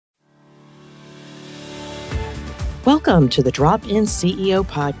Welcome to the Drop-In CEO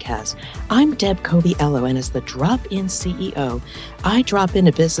podcast. I'm Deb Coviello, and as the Drop-In CEO, I drop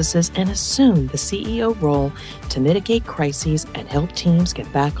into businesses and assume the CEO role to mitigate crises and help teams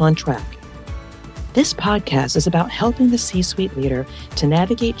get back on track. This podcast is about helping the C-suite leader to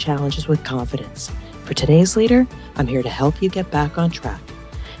navigate challenges with confidence. For today's leader, I'm here to help you get back on track.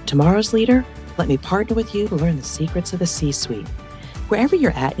 Tomorrow's leader, let me partner with you to learn the secrets of the C-suite. Wherever you're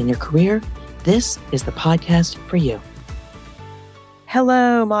at in your career, this is the podcast for you.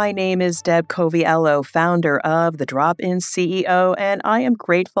 Hello, my name is Deb Coviello, founder of the Drop-In CEO, and I am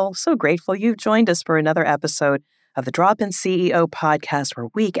grateful, so grateful you've joined us for another episode of the Drop-In CEO podcast, where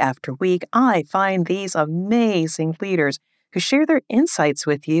week after week, I find these amazing leaders who share their insights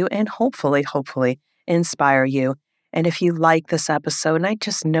with you and hopefully inspire you. And if you like this episode, and I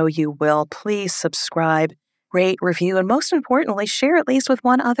just know you will, please subscribe, rate, review, and most importantly, share at least with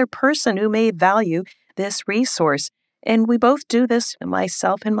one other person who may value this resource. And we both do this,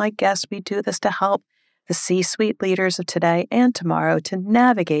 myself and my guests, we do this to help the C-suite leaders of today and tomorrow to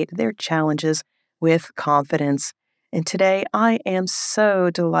navigate their challenges with confidence. And today, I am so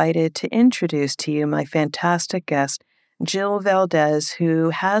delighted to introduce to you my fantastic guest, Jill Valdez, who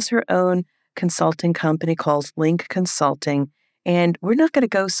has her own consulting company called Link Consulting. And we're not going to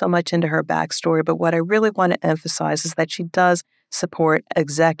go so much into her backstory, but what I really want to emphasize is that she does support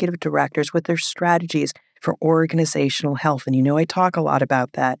executive directors with their strategies for organizational health. And you know I talk a lot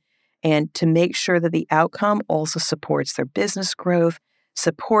about that. And to make sure that the outcome also supports their business growth,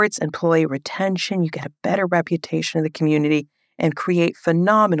 supports employee retention, you get a better reputation in the community, and create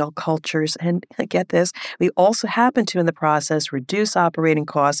phenomenal cultures. And get this, we also happen to, in the process, reduce operating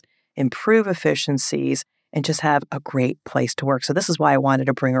costs, improve efficiencies, and just have a great place to work. So this is why I wanted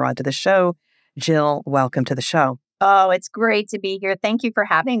to bring her onto the show. Jill, welcome to the show. Oh, it's great to be here. Thank you for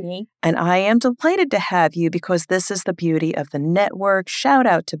having me. And I am delighted to have you because this is the beauty of the network. Shout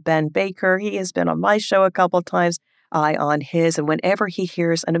out to Ben Baker. He has been on my show a couple of times, I on his. And whenever he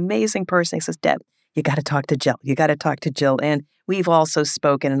hears an amazing person, he says, Deb, you got to talk to Jill. You got to talk to Jill. And we've also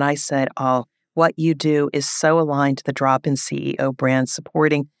spoken. And I said, oh, what you do is so aligned to the Drop-In CEO brand,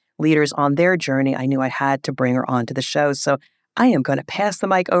 supporting leaders on their journey. I knew I had to bring her onto the show. So I am going to pass the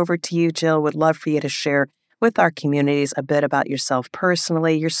mic over to you, Jill. Would love for you to share with our communities a bit about yourself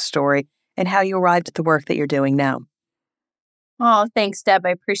personally, your story, and how you arrived at the work that you're doing now. Oh, thanks, Deb. I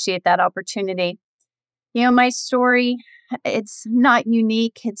appreciate that opportunity. You know, my story, it's not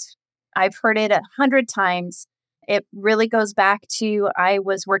unique. I've heard it 100 times. It really goes back to I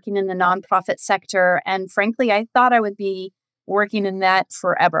was working in the nonprofit sector, and frankly, I thought I would be working in that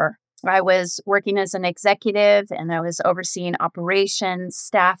forever. I was working as an executive, and I was overseeing operations,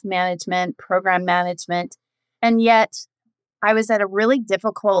 staff management, program management. And yet I was at a really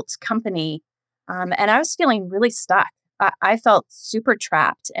difficult company, and I was feeling really stuck. I felt super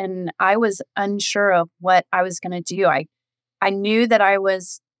trapped, and I was unsure of what I was going to do. I knew that I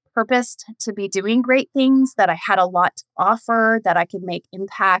was purposed to be doing great things, that I had a lot to offer, that I could make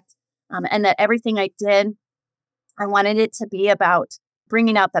impact, and that everything I did, I wanted it to be about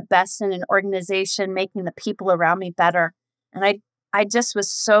bringing out the best in an organization, making the people around me better. And I just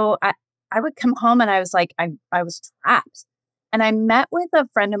was I would come home and I was like, I was trapped. And I met with a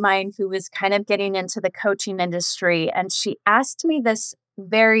friend of mine who was kind of getting into the coaching industry. And she asked me this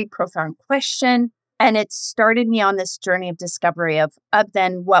very profound question. And it started me on this journey of discovery of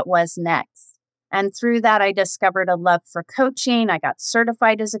then what was next. And through that, I discovered a love for coaching. I got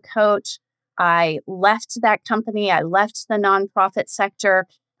certified as a coach. I left that company. I left the nonprofit sector.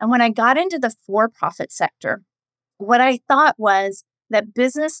 And when I got into the for-profit sector, what I thought was that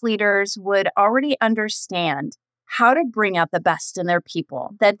business leaders would already understand how to bring out the best in their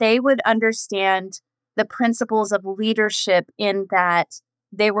people, that they would understand the principles of leadership in that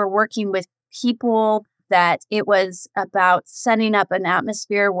they were working with people, that it was about setting up an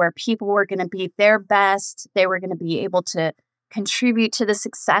atmosphere where people were going to be their best, they were going to be able to contribute to the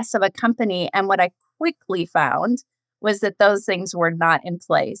success of a company. And what I quickly found was that those things were not in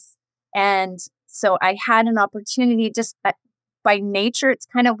place. And so I had an opportunity just by nature, it's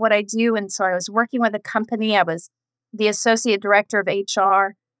kind of what I do. And so I was working with a company. I was the associate director of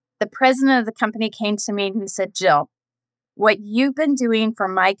HR. The president of the company came to me and he said, Jill, what you've been doing for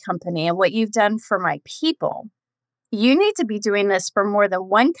my company and what you've done for my people, you need to be doing this for more than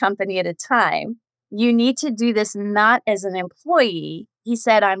one company at a time. You need to do this not as an employee. He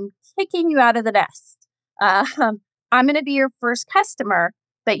said, I'm kicking you out of the nest. I'm going to be your first customer,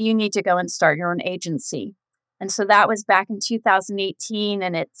 but you need to go and start your own agency. And so that was back in 2018.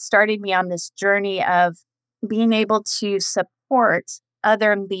 And it started me on this journey of being able to support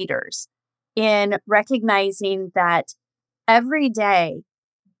other leaders in recognizing that every day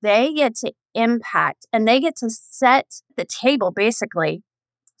they get to impact and they get to set the table basically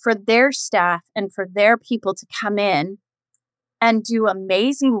for their staff and for their people to come in and do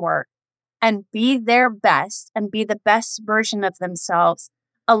amazing work and be their best and be the best version of themselves,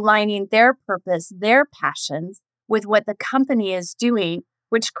 aligning their purpose, their passions with what the company is doing,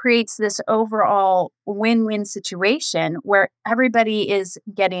 which creates this overall win-win situation where everybody is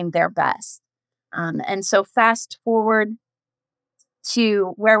getting their best. And so fast forward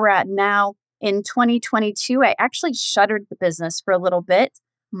to where we're at now. In 2022, I actually shuttered the business for a little bit.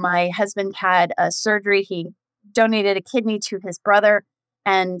 My husband had a surgery. He donated a kidney to his brother.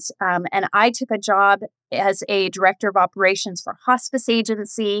 And I took a job as a director of operations for a hospice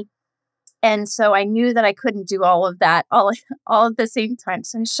agency. And so I knew that I couldn't do all of that all at the same time.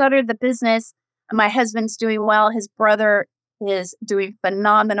 So I shuttered the business. My husband's doing well. His brother is doing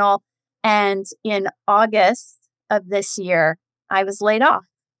phenomenal. And in August of this year, I was laid off.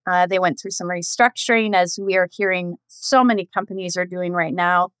 They went through some restructuring, as we are hearing so many companies are doing right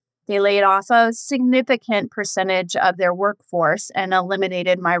now. They laid off a significant percentage of their workforce and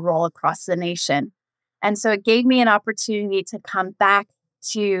eliminated my role across the nation. And so it gave me an opportunity to come back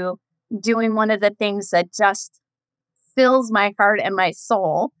to doing one of the things that just fills my heart and my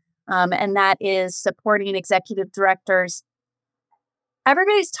soul, and that is supporting executive directors.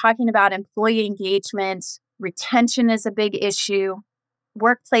 Everybody's talking about employee engagement. Retention is a big issue.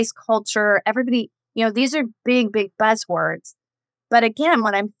 Workplace culture. Everybody, these are big, big buzzwords. But again,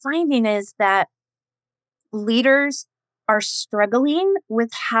 what I'm finding is that leaders are struggling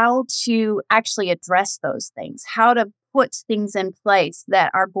with how to actually address those things, how to put things in place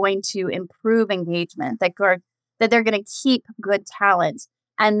that are going to improve engagement, that they're going to keep good talent,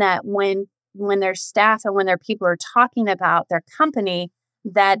 and that when their staff and when their people are talking about their company,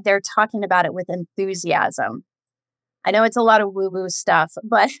 that they're talking about it with enthusiasm. I know it's a lot of woo-woo stuff,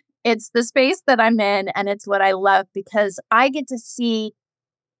 but it's the space that I'm in, and it's what I love because I get to see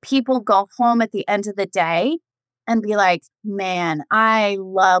people go home at the end of the day and be like, man, I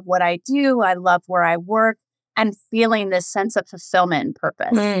love what I do. I love where I work, and feeling this sense of fulfillment and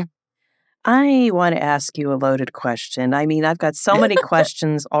purpose. I want to ask you a loaded question. I mean, I've got so many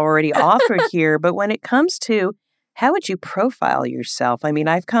questions already offered here, but when it comes to how would you profile yourself? I mean,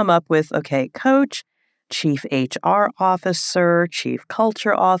 I've come up with, okay, coach, chief HR officer, chief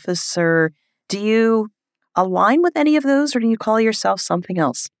culture officer. Do you align with any of those, or do you call yourself something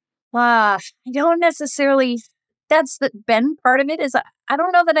else? I don't necessarily, that's been part of it is I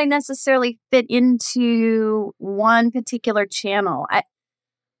don't know that I necessarily fit into one particular channel.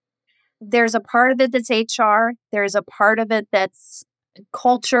 There's a part of it that's HR. There's a part of it that's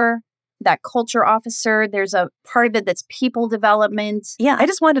culture, that culture officer. There's a part of it that's people development. Yeah, I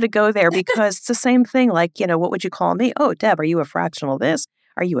just wanted to go there because it's the same thing. Like, what would you call me? Oh, Deb, are you a fractional this?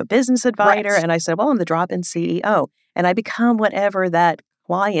 Are you a business advisor? Right. And I said, well, I'm the drop-in CEO. And I become whatever that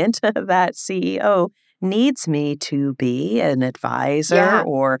client, that CEO needs me to be, an advisor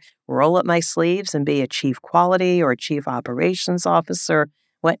or roll up my sleeves and be a chief quality or a chief operations officer.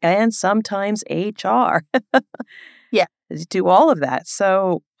 And sometimes HR. Yeah. Do all of that.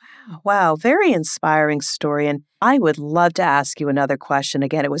 So, wow, very inspiring story. And I would love to ask you another question.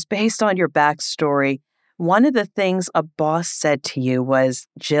 Again, it was based on your backstory. One of the things a boss said to you was,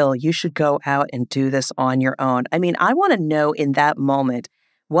 Jill, you should go out and do this on your own. I mean, I want to know in that moment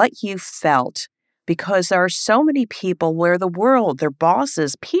what you felt, because there are so many people where the world, their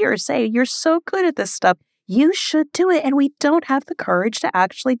bosses, peers say, you're so good at this stuff. You should do it. And we don't have the courage to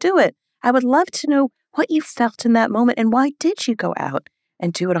actually do it. I would love to know what you felt in that moment and why did you go out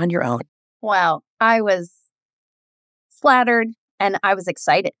and do it on your own? Wow. I was flattered and I was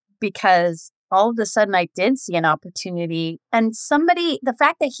excited because all of a sudden I did see an opportunity, and the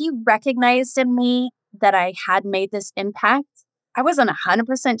fact that he recognized in me that I had made this impact, I wasn't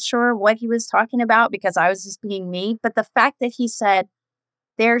 100% sure what he was talking about because I was just being me. But the fact that he said,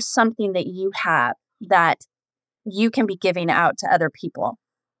 there's something that you have that you can be giving out to other people,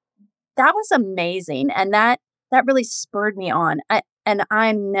 that was amazing. And that really spurred me on. And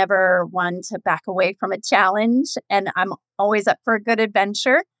I'm never one to back away from a challenge, and I'm always up for a good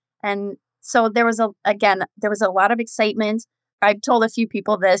adventure. And so there was a lot of excitement. I've told a few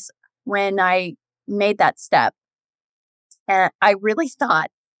people this when I made that step. And I really thought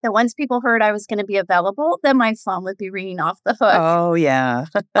that once people heard I was going to be available, then my phone would be ringing off the hook. Oh, yeah.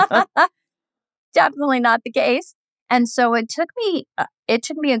 Definitely not the case. And so it took me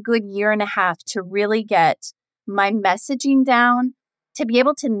a good year and a half to really get my messaging down, to be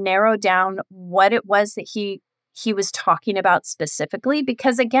able to narrow down what it was that he was talking about specifically.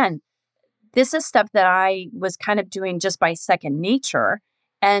 Because again, this is stuff that I was kind of doing just by second nature.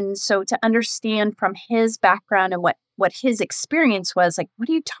 And so to understand from his background and what his experience was, like, what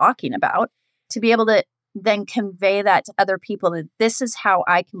are you talking about? To be able to then convey that to other people that this is how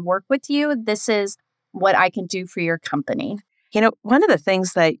I can work with you. This is what I can do for your company. One of the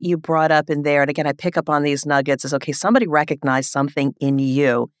things that you brought up in there, and again, I pick up on these nuggets, is okay, somebody recognized something in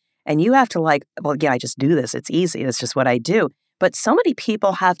you, and you have to well, yeah, I just do this. It's easy. It's just what I do. But so many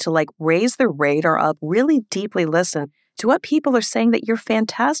people have to raise their radar up, really deeply listen to what people are saying that you're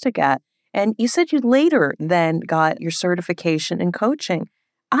fantastic at. And you said you later then got your certification in coaching.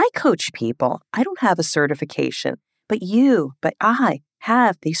 I coach people. I don't have a certification, but I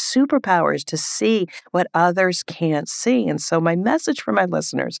have these superpowers to see what others can't see. And so my message for my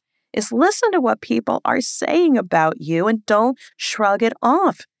listeners is listen to what people are saying about you and don't shrug it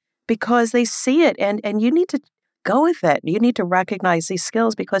off because they see it and you need to go with it. You need to recognize these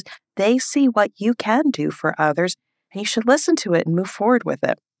skills because they see what you can do for others and you should listen to it and move forward with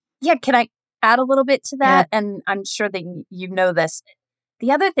it. Yeah, can I add a little bit to that? Yeah. And I'm sure that you know this.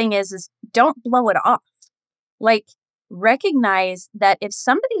 The other thing is don't blow it off. Recognize that if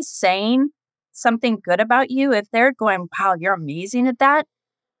somebody's saying something good about you, if they're going, wow, you're amazing at that,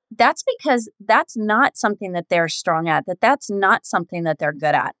 that's because that's not something that they're strong at, that's not something that they're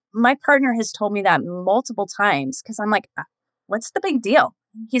good at. My partner has told me that multiple times because I'm like, what's the big deal?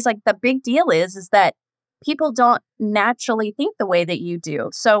 He's like, the big deal is that people don't naturally think the way that you do.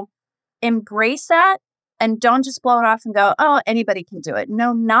 So embrace that and don't just blow it off and go, oh, anybody can do it.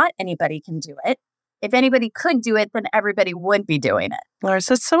 No, not anybody can do it. If anybody could do it, then everybody would be doing it. Laura,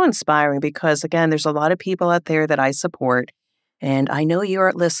 it's so inspiring because, again, there's a lot of people out there that I support. And I know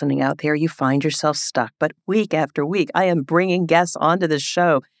you're listening out there, you find yourself stuck. But week after week, I am bringing guests onto the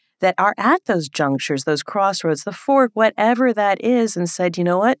show that are at those junctures, those crossroads, the fork, whatever that is, and said, you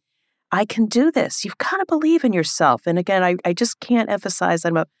know what? I can do this. You've got to believe in yourself. And again, I just can't emphasize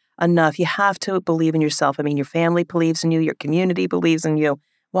that enough. You have to believe in yourself. I mean, your family believes in you. Your community believes in you.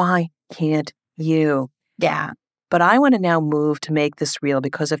 Why can't you? Yeah. But I want to now move to make this real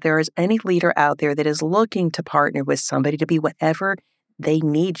because if there is any leader out there that is looking to partner with somebody to be whatever they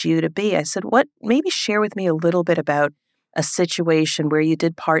need you to be, I said, maybe share with me a little bit about a situation where you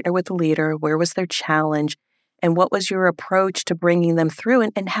did partner with a leader, where was their challenge, and what was your approach to bringing them through,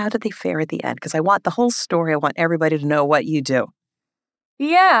 and how did they fare at the end? Because I want the whole story. I want everybody to know what you do.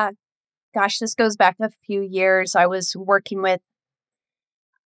 Yeah. Gosh, this goes back a few years. I was working with,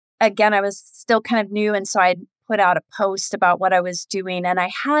 again, I was still kind of new. And so I put out a post about what I was doing. And I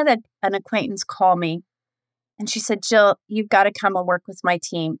had an acquaintance call me. And she said, Jill, you've got to come and work with my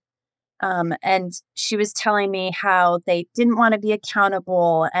team. And she was telling me how they didn't want to be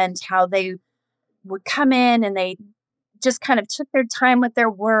accountable and how they would come in and they just kind of took their time with their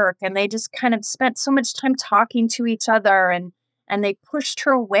work and they just kind of spent so much time talking to each other and they pushed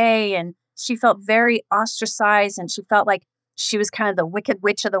her away and she felt very ostracized and she felt like she was kind of the wicked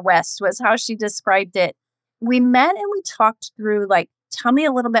witch of the West was how she described it. We met and we talked through tell me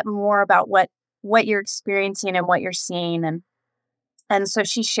a little bit more about what you're experiencing and what you're seeing. And so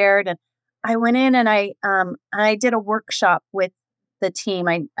she shared and I went in and I did a workshop with the team.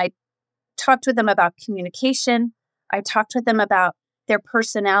 I talked with them about communication. I talked with them about their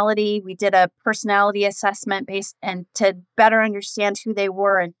personality. We did a personality assessment based and to better understand who they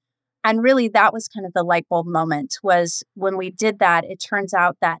were. And really that was kind of the light bulb moment was when we did that, it turns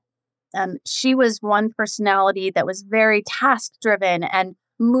out that she was one personality that was very task driven and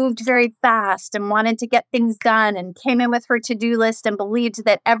moved very fast and wanted to get things done and came in with her to-do list and believed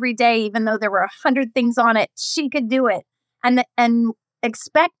that every day, even though there were 100 things on it, she could do it and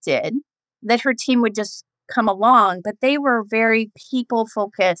expected that her team would just come along. But they were very people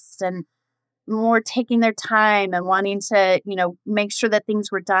focused and more taking their time and wanting to, make sure that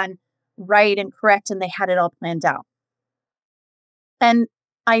things were done right and correct. And they had it all planned out. And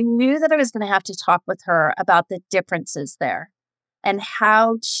I knew that I was going to have to talk with her about the differences there and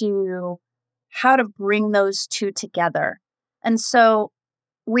how to bring those two together. And so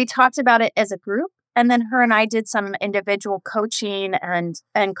we talked about it as a group. And then her and I did some individual coaching and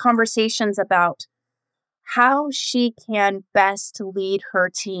conversations about how she can best lead her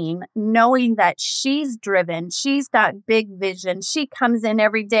team, knowing that she's driven, she's got big vision. She comes in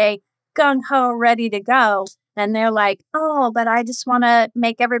every day, gung-ho, ready to go. And they're like, oh, but I just want to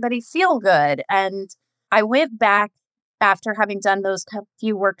make everybody feel good. And I went back after having done those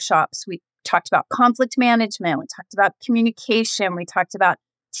few workshops. We talked about conflict management. We talked about communication. We talked about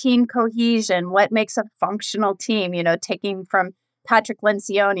team cohesion, what makes a functional team, taking from Patrick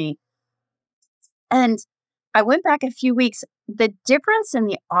Lencioni. And I went back a few weeks. The difference in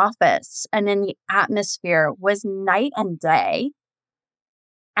the office and in the atmosphere was night and day.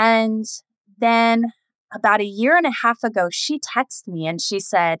 And then about a year and a half ago, she texted me and she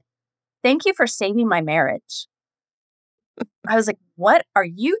said, "Thank you for saving my marriage." I was like, "What are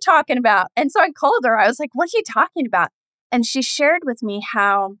you talking about?" And so I called her. I was like, "What are you talking about?" And she shared with me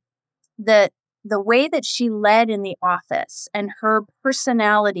how the way that she led in the office and her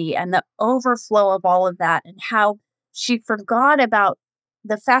personality and the overflow of all of that, and how she forgot about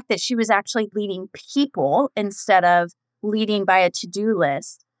the fact that she was actually leading people instead of leading by a to-do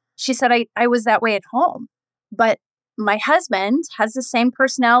list. She said, I was that way at home, but my husband has the same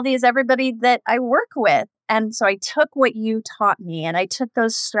personality as everybody that I work with. And so I took what you taught me and I took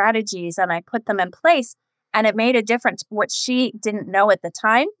those strategies and I put them in place, and it made a difference. What she didn't know at the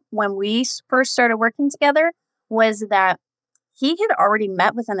time when we first started working together was that he had already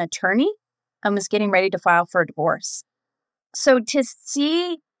met with an attorney and was getting ready to file for a divorce. So to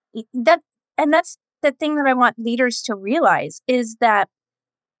see that, and that's the thing that I want leaders to realize, is that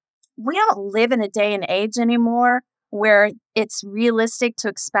we don't live in a day and age anymore where it's realistic to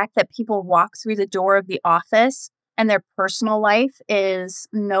expect that people walk through the door of the office and their personal life is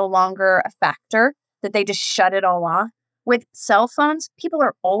no longer a factor, that they just shut it all off. With cell phones, people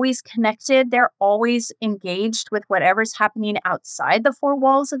are always connected. They're always engaged with whatever's happening outside the four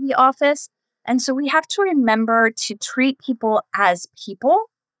walls of the office. And so we have to remember to treat people as people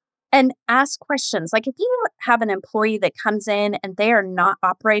and ask questions. Like if you have an employee that comes in and they are not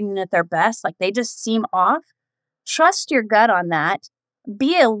operating at their best, like they just seem off, trust your gut on that.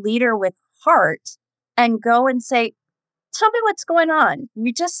 Be a leader with heart and go and say, "Tell me what's going on.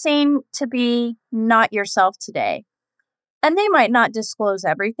 You just seem to be not yourself today." And they might not disclose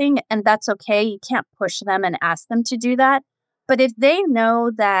everything, and that's okay. You can't push them and ask them to do that. But if they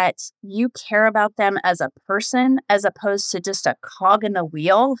know that you care about them as a person, as opposed to just a cog in the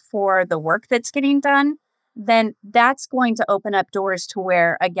wheel for the work that's getting done, then that's going to open up doors to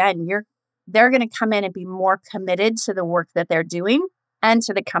where, again, they're going to come in and be more committed to the work that they're doing and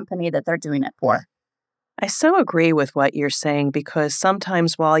to the company that they're doing it for. I so agree with what you're saying, because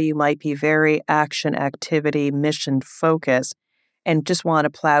sometimes while you might be very action, activity, mission focused and just want to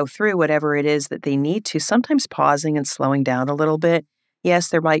plow through whatever it is that they need to, sometimes pausing and slowing down a little bit. Yes,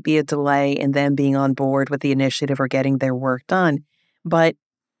 there might be a delay in them being on board with the initiative or getting their work done, but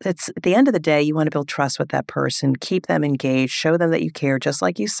it's at the end of the day, you want to build trust with that person, keep them engaged, show them that you care, just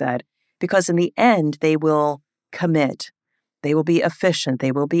like you said, because in the end, they will commit. They will be efficient,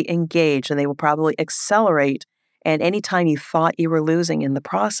 they will be engaged, and they will probably accelerate. And anytime you thought you were losing in the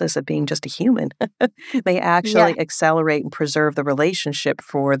process of being just a human, they actually accelerate and preserve the relationship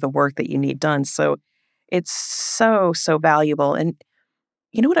for the work that you need done. So it's so, so valuable. And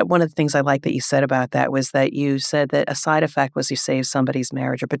you know what? One of the things I like that you said about that was that you said that a side effect was you saved somebody's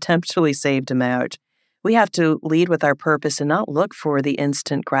marriage or potentially saved a marriage. We have to lead with our purpose and not look for the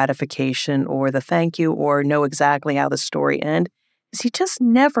instant gratification or the thank you or know exactly how the story ends. Because you just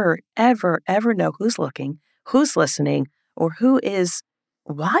never, ever, ever know who's looking, who's listening, or who is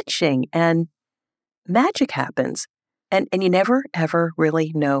watching. And magic happens. And you never, ever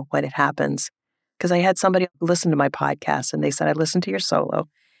really know when it happens. Because I had somebody listen to my podcast and they said, "I listened to your solo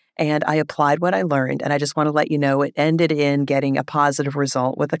and I applied what I learned. And I just want to let you know it ended in getting a positive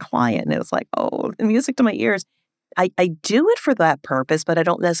result with a client." And it was like, oh, the music to my ears. I do it for that purpose, but I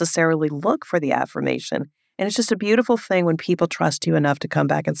don't necessarily look for the affirmation. And it's just a beautiful thing when people trust you enough to come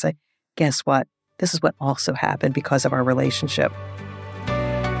back and say, "Guess what? This is what also happened because of our relationship."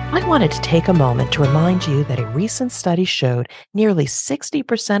 I wanted to take a moment to remind you that a recent study showed nearly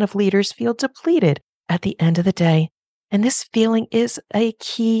 60% of leaders feel depleted at the end of the day. And this feeling is a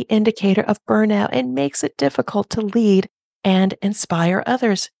key indicator of burnout and makes it difficult to lead and inspire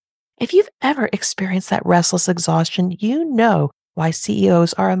others. If you've ever experienced that restless exhaustion, you know why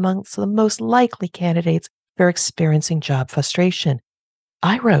CEOs are amongst the most likely candidates for experiencing job frustration.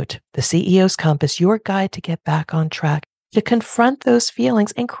 I wrote The CEO's Compass, your guide to get back on track, to confront those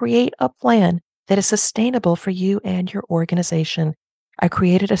feelings and create a plan that is sustainable for you and your organization. I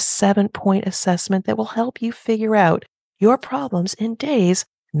created a 7-point assessment that will help you figure out your problems in days,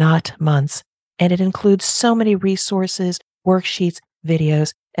 not months. And it includes so many resources, worksheets,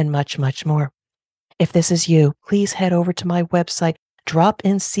 videos, and much, much more. If this is you, please head over to my website,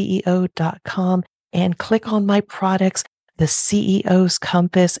 dropinceo.com, and click on my products, The CEO's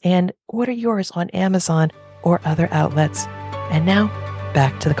Compass, and order yours on Amazon or other outlets. And now,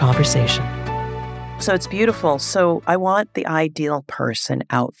 back to the conversation. So it's beautiful. So I want the ideal person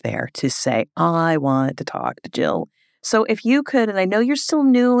out there to say, "I want to talk to Jill So if you could, and I know you're still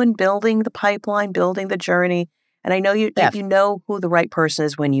new in building the pipeline, building the journey, and I know you know who the right person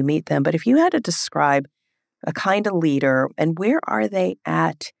is when you meet them, but if you had to describe a kind of leader and where are they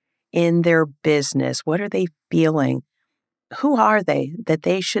at in their business? What are they feeling? Who are they that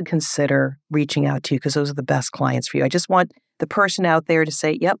they should consider reaching out to because those are the best clients for you? I just want the person out there to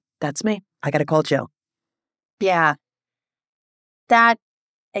say, yep, that's me. I got to call Jill. Yeah. That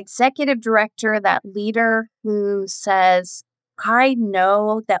executive director, that leader who says, I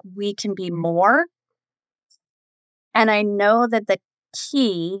know that we can be more. And I know that the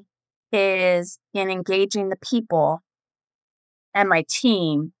key is in engaging the people and my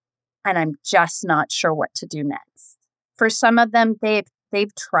team, and I'm just not sure what to do next. For some of them,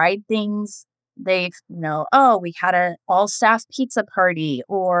 they've tried things. They've, oh, we had an all-staff pizza party,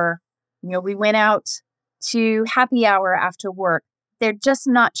 or, we went out to happy hour after work. They're just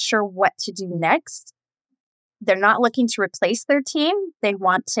not sure what to do next. They're not looking to replace their team. They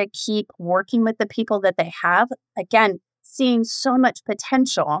want to keep working with the people that they have. Again, seeing so much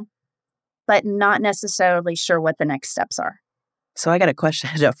potential, but not necessarily sure what the next steps are. So I got a question,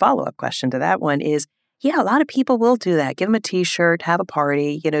 a follow-up question to that one is, yeah, a lot of people will do that. Give them a T-shirt, have a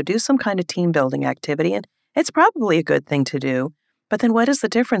party, do some kind of team building activity. And it's probably a good thing to do. But then what is the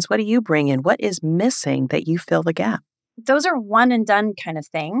difference? What do you bring in? What is missing that you fill the gap? Those are one and done kind of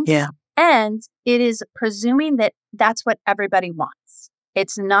things. Yeah. And it is presuming that that's what everybody wants.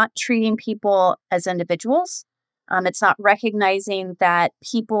 It's not treating people as individuals. It's not recognizing that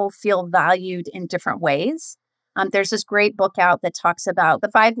people feel valued in different ways. There's this great book out that talks about the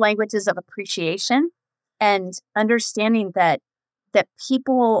 5 languages of appreciation and understanding that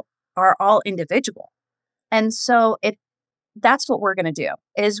people are all individual. And so that's what we're going to do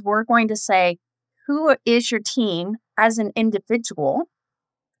is we're going to say, who is your team as an individual?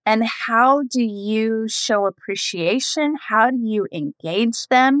 And how do you show appreciation? How do you engage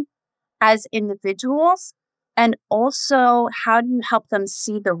them as individuals? And also, how do you help them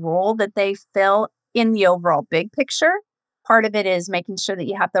see the role that they fill in the overall big picture? Part of it is making sure that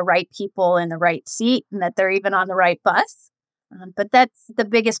you have the right people in the right seat and that they're even on the right bus. But that's the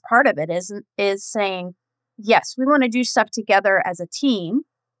biggest part of it is saying, yes, we want to do stuff together as a team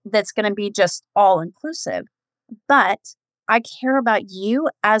that's going to be just all inclusive. But I care about you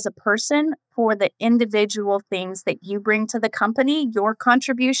as a person for the individual things that you bring to the company, your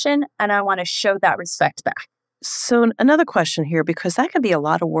contribution, and I want to show that respect back. So another question here, because that can be a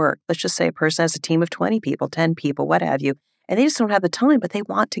lot of work. Let's just say a person has a team of 20 people, 10 people, what have you, and they just don't have the time, but they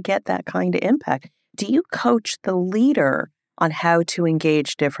want to get that kind of impact. Do you coach the leader on how to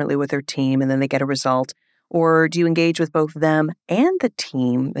engage differently with their team and then they get a result? Or do you engage with both them and the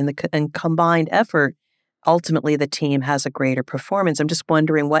team in combined effort? Ultimately, the team has a greater performance. I'm just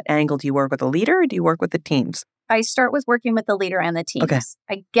wondering, what angle do you work with the leader or do you work with the teams? I start with working with the leader and the teams. Okay.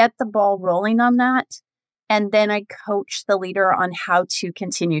 I get the ball rolling on that. And then I coach the leader on how to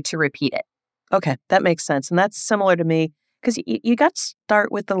continue to repeat it. Okay, that makes sense. And that's similar to me because you got to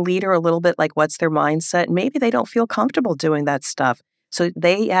start with the leader a little bit, like what's their mindset. Maybe they don't feel comfortable doing that stuff. So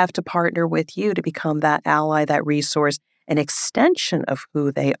they have to partner with you to become that ally, that resource, an extension of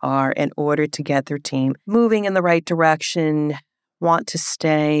who they are in order to get their team moving in the right direction, want to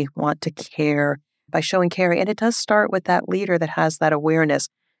stay, want to care by showing care. And it does start with that leader that has that awareness.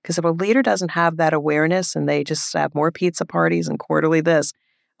 Because if a leader doesn't have that awareness and they just have more pizza parties and quarterly this,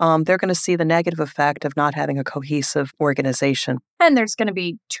 they're going to see the negative effect of not having a cohesive organization. And there's going to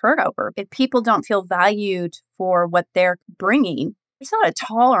be turnover. If people don't feel valued for what they're bringing, there's not a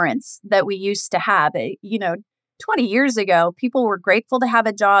tolerance that we used to have. 20 years ago, people were grateful to have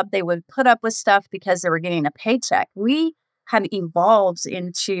a job. They would put up with stuff because they were getting a paycheck. We have evolved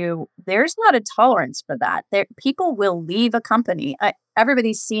into there's not a tolerance for that. People will leave a company.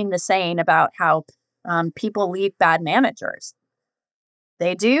 Everybody's seen the saying about how people leave bad managers.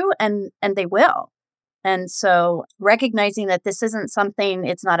 They do, and they will. And so recognizing that this isn't something,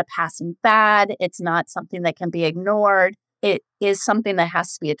 it's not a passing fad. It's not something that can be ignored. It is something that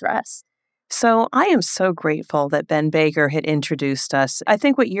has to be addressed. So I am so grateful that Ben Baker had introduced us. I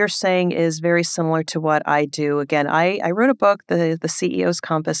think what you're saying is very similar to what I do. Again, I wrote a book, The CEO's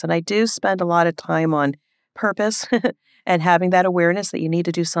Compass, and I do spend a lot of time on purpose and having that awareness that you need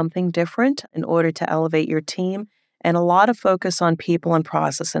to do something different in order to elevate your team, and a lot of focus on people and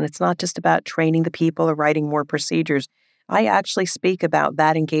process. And it's not just about training the people or writing more procedures. I actually speak about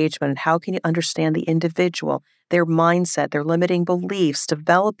that engagement and how can you understand the individual, their mindset, their limiting beliefs,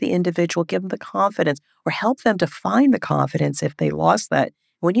 develop the individual, give them the confidence, or help them to find the confidence if they lost that.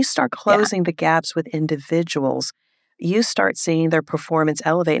 When you start closing the gaps with individuals, you start seeing their performance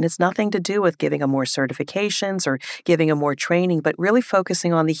elevate. And it's nothing to do with giving them more certifications or giving them more training, but really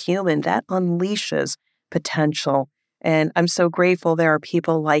focusing on the human that unleashes potential. And I'm so grateful there are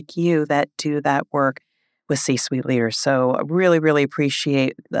people like you that do that work with C-suite leaders. So I really, really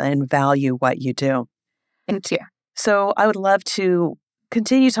appreciate and value what you do. Thank you. So I would love to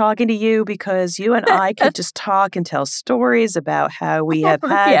continue talking to you because you and I could just talk and tell stories about how we have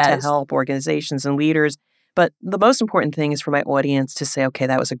had to help organizations and leaders. But the most important thing is for my audience to say, okay,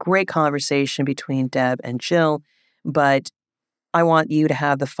 that was a great conversation between Deb and Jill, but I want you to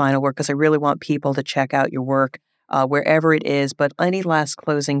have the final word because I really want people to check out your work wherever it is. But any last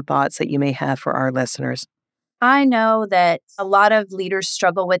closing thoughts that you may have for our listeners? I know that a lot of leaders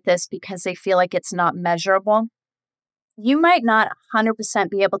struggle with this because they feel like it's not measurable. You might not 100%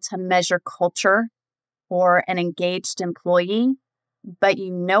 be able to measure culture or an engaged employee, but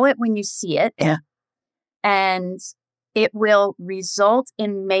you know it when you see it. Yeah. And it will result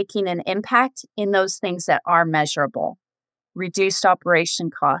in making an impact in those things that are measurable. Reduced operation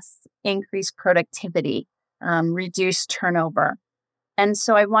costs, increased productivity, reduced turnover. And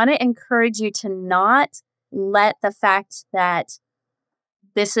so I want to encourage you to not let the fact that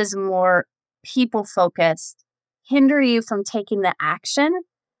this is more people-focused hinder you from taking the action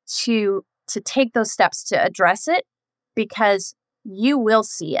to take those steps to address it, because you will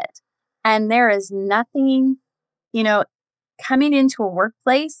see it. And there is nothing, coming into a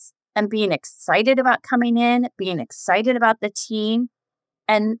workplace and being excited about coming in, being excited about the team.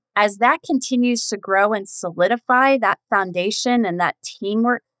 And as that continues to grow and solidify, that foundation and that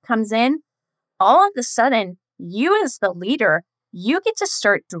teamwork comes in, all of a sudden, you as the leader, you get to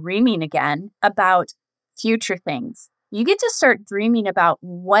start dreaming again about future things. You get to start dreaming about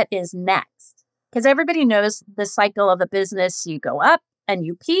what is next. Because everybody knows the cycle of a business. You go up and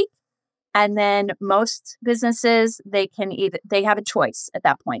you peak. And then most businesses, they have a choice at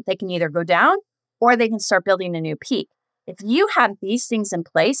that point. They can either go down or they can start building a new peak. If you have these things in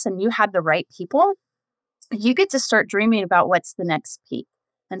place and you have the right people, you get to start dreaming about what's the next peak.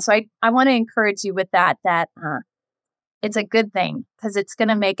 And so I want to encourage you with that it's a good thing because it's going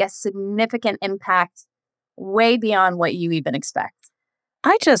to make a significant impact way beyond what you even expect.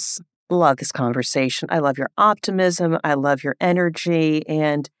 I just love this conversation. I love your optimism. I love your energy.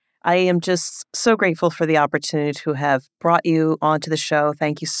 And I am just so grateful for the opportunity to have brought you onto the show.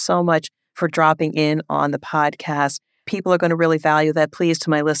 Thank you so much for dropping in on the podcast. People are going to really value that. Please, to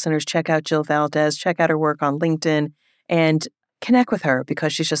my listeners, check out Jill Valdez, check out her work on LinkedIn, and connect with her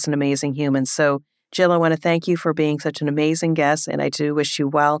because she's just an amazing human. So, Jill, I want to thank you for being such an amazing guest, and I do wish you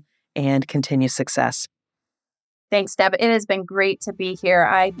well and continued success. Thanks, Deb. It has been great to be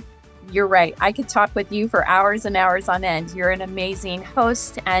here. You're right. I could talk with you for hours and hours on end. You're an amazing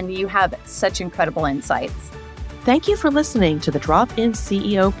host, and you have such incredible insights. Thank you for listening to the Drop-In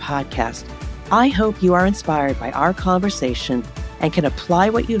CEO podcast. I hope you are inspired by our conversation and can apply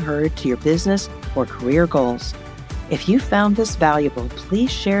what you heard to your business or career goals. If you found this valuable,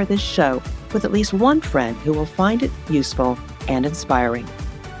 please share this show with at least one friend who will find it useful and inspiring.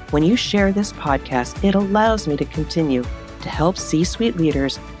 When you share this podcast, it allows me to continue to help C-suite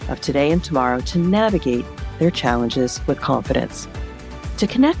leaders of today and tomorrow to navigate their challenges with confidence. To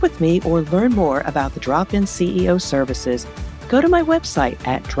connect with me or learn more about the Drop-In CEO services, go to my website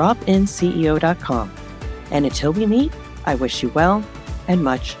at dropinceo.com. And until we meet, I wish you well and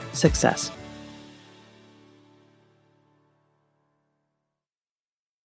much success.